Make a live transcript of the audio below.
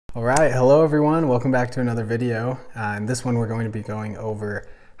All right, hello everyone. Welcome back to another video. In this one, we're going to be going over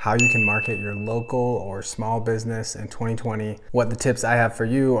how you can market your local or small business in 2020, what the tips I have for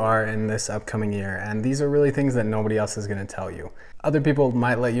you are in this upcoming year. And these are really things that nobody else is going to tell you. Other people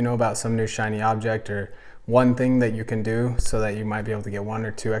might let you know about some new shiny object or one thing that you can do so that you might be able to get 1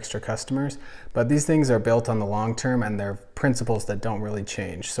 or 2 extra customers. But these things are built on the long term and they're principles that don't really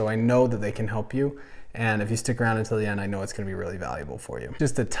change. So I know that they can help you. And if you stick around until the end, I know it's going to be really valuable for you.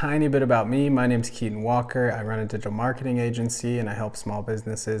 Just a tiny bit about me. My name's Keaton Walker. I run a digital marketing agency and I help small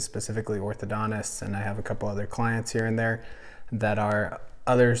businesses, specifically orthodontists, and I have a couple other clients here and there that are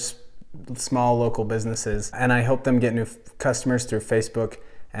other small local businesses, and I help them get new customers through Facebook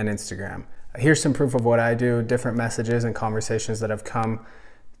and Instagram. Here's some proof of what I do, different messages and conversations that have come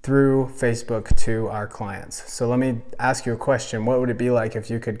through Facebook to our clients. So let me ask you a question. What would it be like if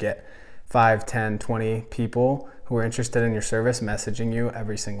you could get 5, 10, 20 people who are interested in your service messaging you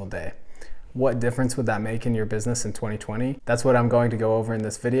every single day? What difference would that make in your business in 2020? That's what I'm going to go over in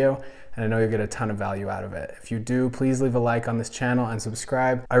this video, and I know you'll get a ton of value out of it. If you do, please leave a like on this channel and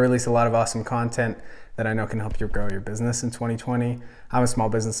subscribe. I release a lot of awesome content that I know can help you grow your business in 2020. I'm a small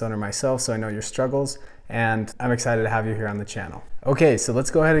business owner myself, so I know your struggles, and I'm excited to have you here on the channel. Okay, so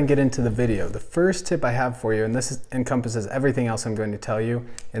let's go ahead and get into the video. The first tip I have for you, and this encompasses everything else I'm going to tell you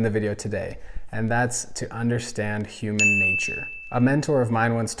in the video today, and that's to understand human nature. A mentor of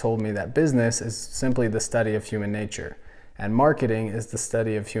mine once told me that business is simply the study of human nature, and marketing is the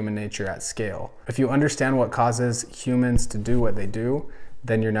study of human nature at scale. If you understand what causes humans to do what they do,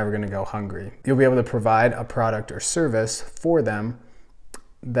 then you're never going to go hungry. You'll be able to provide a product or service for them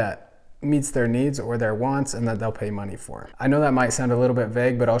that meets their needs or their wants and that they'll pay money for. I know that might sound a little bit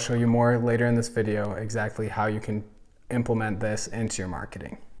vague, but I'll show you more later in this video exactly how you can implement this into your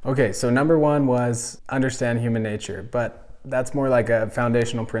marketing. Okay, so number 1 was understand human nature, but that's more like a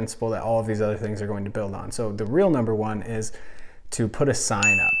foundational principle that all of these other things are going to build on. So the real number 1 is to put a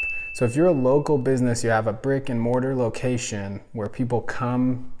sign up. So if you're a local business, you have a brick and mortar location where people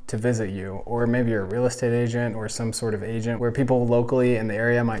come to visit you, or maybe you're a real estate agent or some sort of agent where people locally in the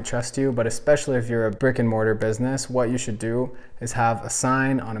area might trust you, but especially if you're a brick and mortar business, what you should do is have a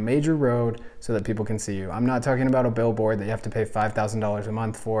sign on a major road so that people can see you. I'm not talking about a billboard that you have to pay $5,000 a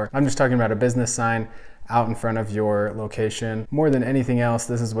month for. I'm just talking about a business sign out in front of your location. More than anything else,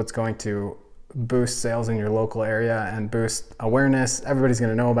 this is what's going to boost sales in your local area and boost awareness. Everybody's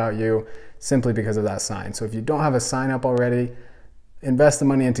going to know about you simply because of that sign. So if you don't have a sign up already, invest the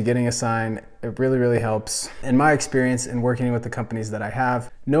money into getting a sign. It really, really helps. In my experience in working with the companies that I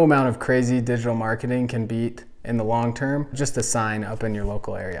have, no amount of crazy digital marketing can beat in the long term just a sign up in your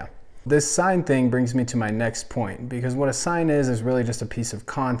local area. This sign thing brings me to my next point, because what a sign is really just a piece of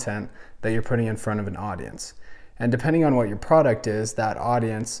content that you're putting in front of an audience. And depending on what your product is, that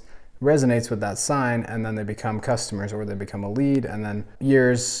audience resonates with that sign, and then they become customers, or they become a lead, and then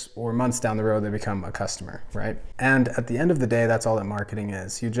years or months down the road they become a customer, right? And at the end of the day, that's all that marketing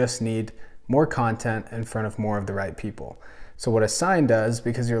is. You just need more content in front of more of the right people. So what a sign does,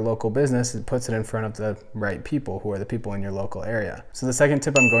 because you're a local business, it puts it in front of the right people, who are the people in your local area. So the second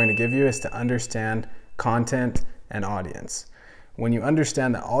tip I'm going to give you is to understand content and audience. When you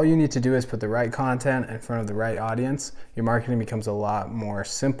understand that all you need to do is put the right content in front of the right audience, your marketing becomes a lot more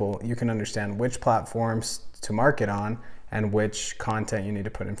simple. You can understand which platforms to market on and which content you need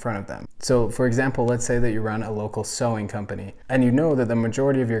to put in front of them. So for example, let's say that you run a local sewing company and you know that the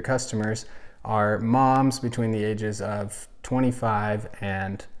majority of your customers are moms between the ages of 25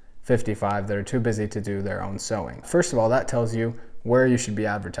 and 55 that are too busy to do their own sewing. First of all, that tells you where you should be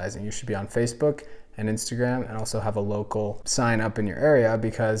advertising. You should be on Facebook and Instagram, and also have a local sign up in your area,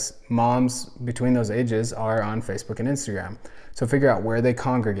 because moms between those ages are on Facebook and Instagram. So figure out where they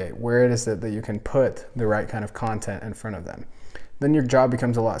congregate, where it is that you can put the right kind of content in front of them. Then your job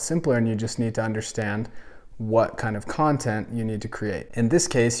becomes a lot simpler, and you just need to understand what kind of content you need to create. In this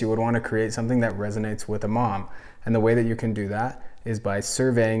case, you would want to create something that resonates with a mom. And the way that you can do that is by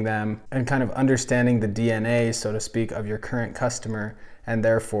surveying them and kind of understanding the DNA, so to speak, of your current customer and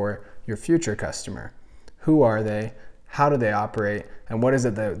therefore your future customer. Who are they? How do they operate? And what is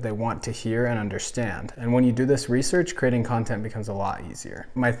it that they want to hear and understand? And when you do this research, creating content becomes a lot easier.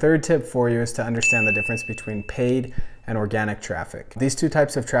 My third tip for you is to understand the difference between paid and organic traffic. These two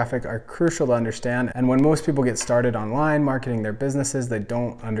types of traffic are crucial to understand, and when most people get started online marketing their businesses, they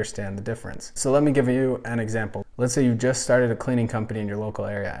don't understand the difference. So let me give you an example. Let's say you just started a cleaning company in your local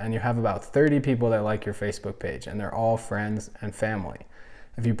area and you have about 30 people that like your Facebook page, and they're all friends and family.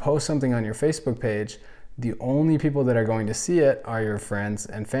 If you post something on your Facebook page, the only people that are going to see it are your friends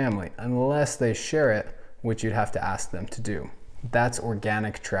and family, unless they share it, which you'd have to ask them to do. That's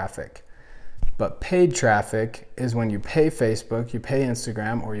organic traffic. But paid traffic is when you pay Facebook, you pay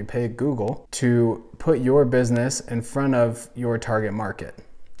Instagram, or you pay Google to put your business in front of your target market.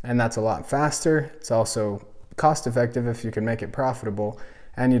 And that's a lot faster. It's also cost effective if you can make it profitable,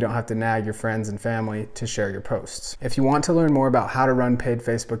 and you don't have to nag your friends and family to share your posts. If you want to learn more about how to run paid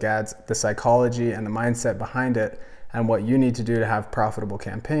Facebook ads, the psychology and the mindset behind it, and what you need to do to have profitable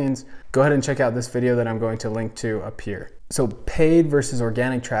campaigns, go ahead and check out this video that I'm going to link to up here. So paid versus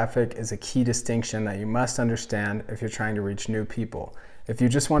organic traffic is a key distinction that you must understand if you're trying to reach new people. If you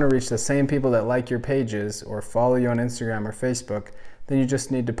just want to reach the same people that like your pages or follow you on Instagram or Facebook, then you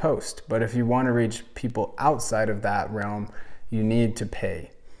just need to post. But if you want to reach people outside of that realm, you need to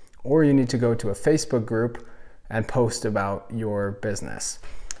pay. Or you need to go to a Facebook group and post about your business.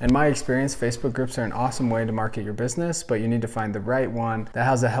 In my experience, Facebook groups are an awesome way to market your business, but you need to find the right one that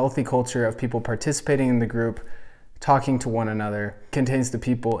has a healthy culture of people participating in the group, talking to one another, contains the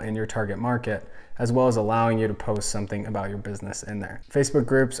people in your target market, as well as allowing you to post something about your business in there. Facebook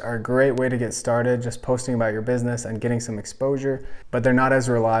groups are a great way to get started, just posting about your business and getting some exposure, but they're not as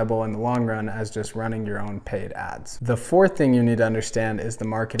reliable in the long run as just running your own paid ads. The fourth thing you need to understand is the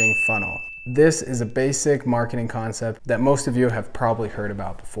marketing funnel. This is a basic marketing concept that most of you have probably heard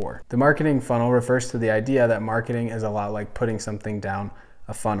about before. The marketing funnel refers to the idea that marketing is a lot like putting something down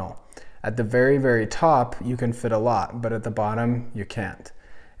a funnel. At the very, very top, you can fit a lot, but at the bottom, you can't.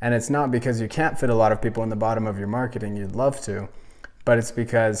 And it's not because you can't fit a lot of people in the bottom of your marketing, you'd love to, but it's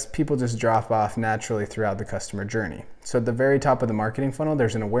because people just drop off naturally throughout the customer journey. So at the very top of the marketing funnel,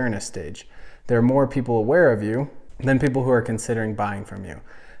 there's an awareness stage. There are more people aware of you than people who are considering buying from you.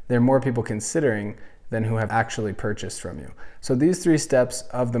 There are more people considering than who have actually purchased from you. So these three steps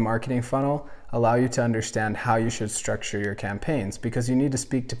of the marketing funnel allow you to understand how you should structure your campaigns, because you need to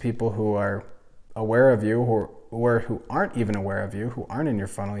speak to people who are aware of you, or who aren't even aware of you, who aren't in your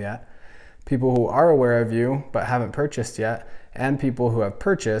funnel yet, people who are aware of you but haven't purchased yet, and people who have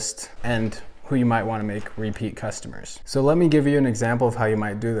purchased and who you might want to make repeat customers. So let me give you an example of how you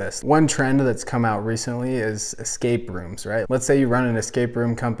might do this. One trend that's come out recently is escape rooms, right? Let's say you run an escape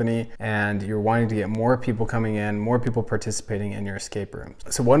room company and you're wanting to get more people coming in, more people participating in your escape room.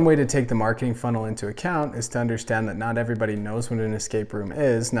 So one way to take the marketing funnel into account is to understand that not everybody knows what an escape room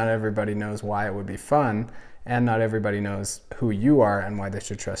is, not everybody knows why it would be fun, and not everybody knows who you are and why they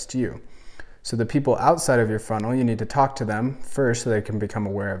should trust you. So the people outside of your funnel, you need to talk to them first so they can become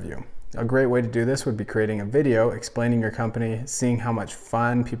aware of you. A great way to do this would be creating a video explaining your company, seeing how much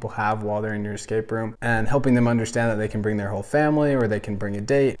fun people have while they're in your escape room, and helping them understand that they can bring their whole family, or they can bring a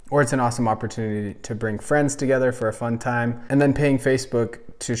date, or it's an awesome opportunity to bring friends together for a fun time, and then paying Facebook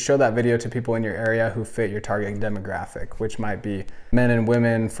to show that video to people in your area who fit your target demographic, which might be men and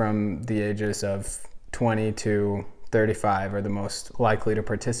women from the ages of 20 to 35 are the most likely to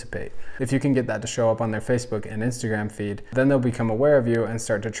participate. If you can get that to show up on their Facebook and Instagram feed, then they'll become aware of you and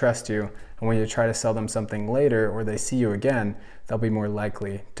start to trust you. And when you try to sell them something later, or they see you again, they'll be more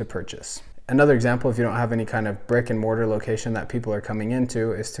likely to purchase. Another example, if you don't have any kind of brick and mortar location that people are coming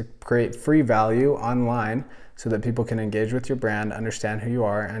into, is to create free value online so that people can engage with your brand, understand who you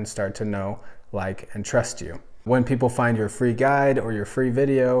are, and start to know, like, and trust you. When people find your free guide or your free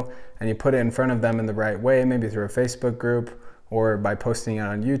video and you put it in front of them in the right way, maybe through a Facebook group or by posting it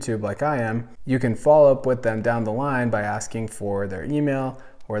on YouTube like I am, you can follow up with them down the line by asking for their email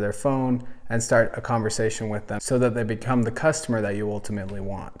or their phone and start a conversation with them so that they become the customer that you ultimately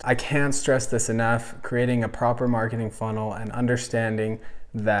want. I can't stress this enough, creating a proper marketing funnel and understanding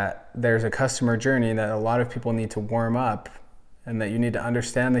that there's a customer journey that a lot of people need to warm up, and that you need to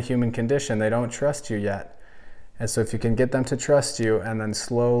understand the human condition. They don't trust you yet. And so if you can get them to trust you and then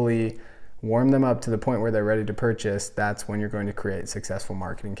slowly warm them up to the point where they're ready to purchase, that's when you're going to create successful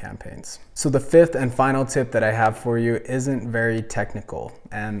marketing campaigns. So the fifth and final tip that I have for you isn't very technical,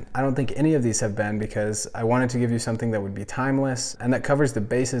 and I don't think any of these have been, because I wanted to give you something that would be timeless and that covers the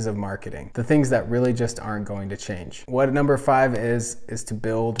bases of marketing, the things that really just aren't going to change. What number 5 is to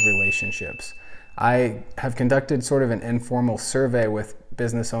build relationships. I have conducted sort of an informal survey with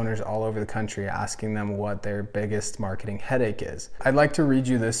business owners all over the country, asking them what their biggest marketing headache is. I'd like to read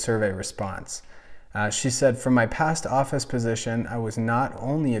you this survey response. She said, "From my past office position, I was not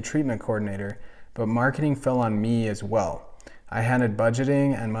only a treatment coordinator, but marketing fell on me as well. I handled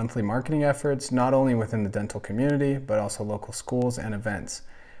budgeting and monthly marketing efforts, not only within the dental community, but also local schools and events.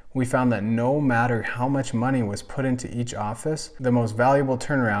 We found that no matter how much money was put into each office, the most valuable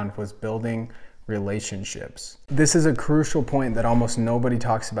turnaround was building relationships." This is a crucial point that almost nobody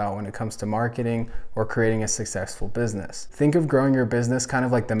talks about when it comes to marketing or creating a successful business. Think of growing your business kind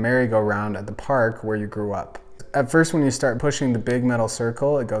of like the merry-go-round at the park where you grew up. at first when you start pushing the big metal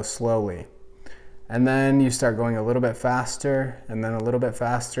circle, it goes slowly. And then you start going a little bit faster, and then a little bit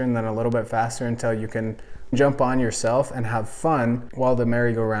faster, and then a little bit faster until you can jump on yourself and have fun while the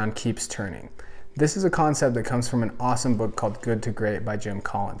merry-go-round keeps turning. This is a concept that comes from an awesome book called Good to Great by Jim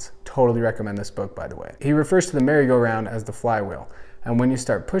Collins. Totally recommend this book, by the way. He refers to the merry-go-round as the flywheel. And when you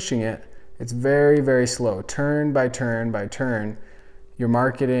start pushing it, it's very, very slow. Turn by turn by turn, your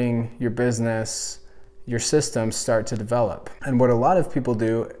marketing, your business, your systems start to develop. And what a lot of people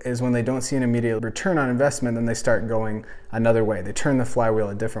do is when they don't see an immediate return on investment, then they start going another way. They turn the flywheel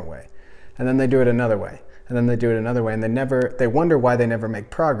a different way. And then they do it another way. And then they do it another way. And they wonder why they never make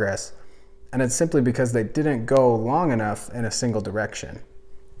progress. And it's simply because they didn't go long enough in a single direction.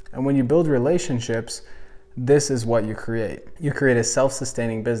 And when you build relationships, this is what you create. You create a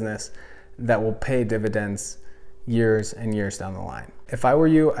self-sustaining business that will pay dividends years and years down the line. If I were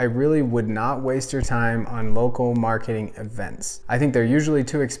you, I really would not waste your time on local marketing events. I think they're usually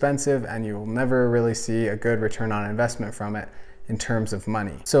too expensive and you'll never really see a good return on investment from it in terms of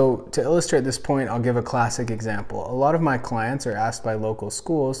money. So to illustrate this point, I'll give a classic example. A lot of my clients are asked by local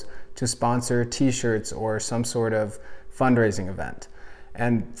schools to sponsor t-shirts or some sort of fundraising event.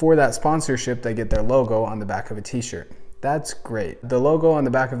 And for that sponsorship, they get their logo on the back of a t-shirt. That's great. The logo on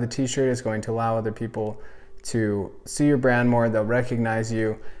the back of the t-shirt is going to allow other people to see your brand more, they'll recognize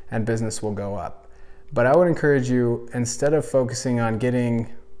you, and business will go up. But I would encourage you, instead of focusing on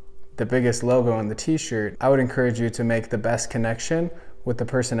getting the biggest logo on the t-shirt, I would encourage you to make the best connection with the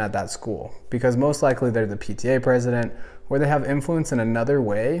person at that school, because most likely they're the PTA president or they have influence in another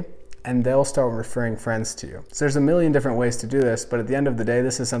way, and they'll start referring friends to you. So there's a million different ways to do this, but at the end of the day,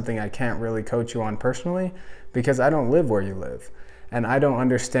 this is something I can't really coach you on personally because I don't live where you live. And I don't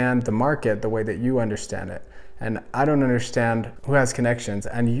understand the market the way that you understand it. And I don't understand who has connections,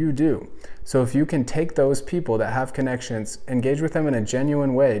 and you do. So if you can take those people that have connections, engage with them in a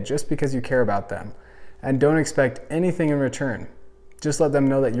genuine way just because you care about them, and don't expect anything in return. Just let them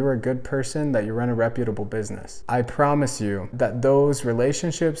know that you're a good person, that you run a reputable business. I promise you that those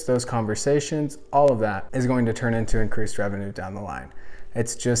relationships, those conversations, all of that is going to turn into increased revenue down the line.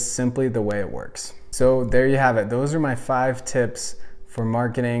 It's just simply the way it works. So there you have it. Those are my 5 tips for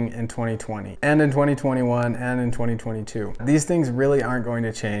marketing in 2020 and in 2021 and in 2022. These things really aren't going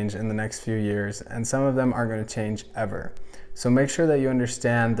to change in the next few years, and some of them aren't going to change ever. So make sure that you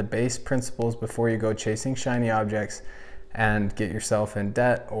understand the base principles before you go chasing shiny objects and get yourself in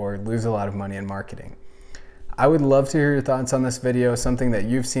debt or lose a lot of money in marketing. I would love to hear your thoughts on this video, something that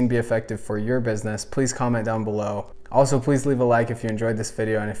you've seen be effective for your business. Please comment down below. Also, please leave a like if you enjoyed this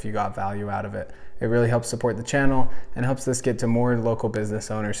video and if you got value out of it. It really helps support the channel and helps this get to more local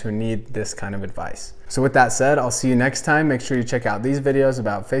business owners who need this kind of advice. So with that said, I'll see you next time. Make sure you check out these videos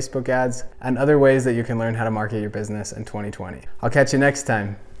about Facebook ads and other ways that you can learn how to market your business in 2020. I'll catch you next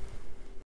time.